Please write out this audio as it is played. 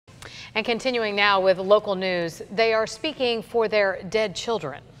And continuing now with local news, they are speaking for their dead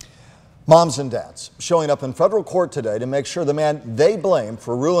children. Moms and dads showing up in federal court today to make sure the man they blame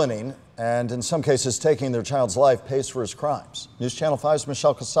for ruining and in some cases taking their child's life pays for his crimes. News Channel 5's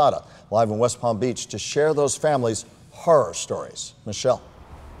Michelle Casada live in West Palm Beach to share those families' horror stories. Michelle.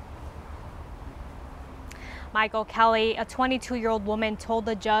 Michael Kelly, a 22-year-old woman, told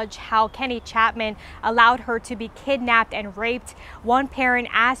the judge how Kenneth Chatman allowed her to be kidnapped and raped. One parent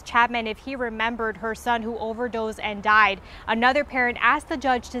asked Chatman if he remembered her son who overdosed and died. Another parent asked the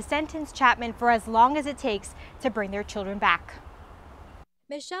judge to sentence Chatman for as long as it takes to bring their children back.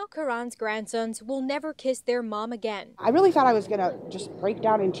 Michelle Caron's grandsons will never kiss their mom again. I really thought I was going to just break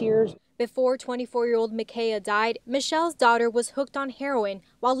down in tears. Before 24-year-old Micaiah died, Michelle's daughter was hooked on heroin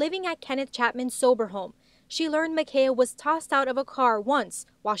while living at Kenneth Chatman's sober home. She learned Micaiah was tossed out of a car once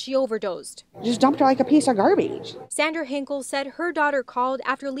while she overdosed. Just dumped her like a piece of garbage. Sandra Hinkle said her daughter called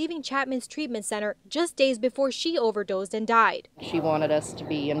after leaving Chatman's treatment center just days before she overdosed and died. She wanted us to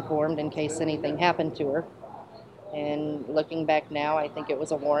be informed in case anything happened to her. And looking back now, I think it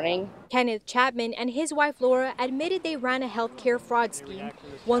was a warning. Kenneth Chatman and his wife Laura admitted they ran a healthcare fraud scheme.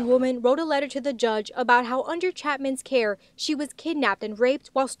 One woman wrote a letter to the judge about how under Chatman's care, she was kidnapped and raped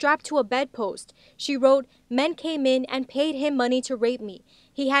while strapped to a bedpost. She wrote, "Men came in and paid him money to rape me.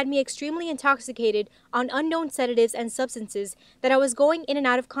 He had me extremely intoxicated on unknown sedatives and substances that I was going in and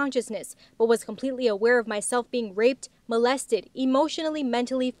out of consciousness, but was completely aware of myself being raped, molested, emotionally,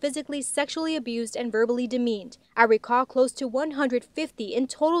 mentally, physically, sexually abused, and verbally demeaned. I recall close to 150 in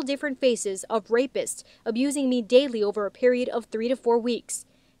total different faces of rapists abusing me daily over a period of 3 to 4 weeks.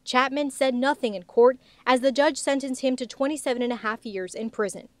 Chatman said nothing in court as the judge sentenced him to 27.5 years in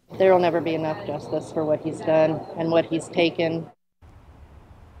prison. There will never be enough justice for what he's done and what he's taken.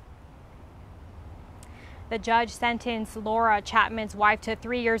 The judge sentenced Laura, Chatman's wife, to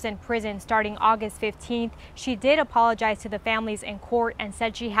 3 years in prison starting August 15th. She did apologize to the families in court and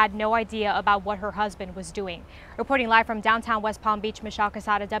said she had no idea about what her husband was doing. Reporting live from downtown West Palm Beach, Michelle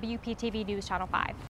Casada, WPTV News Channel 5.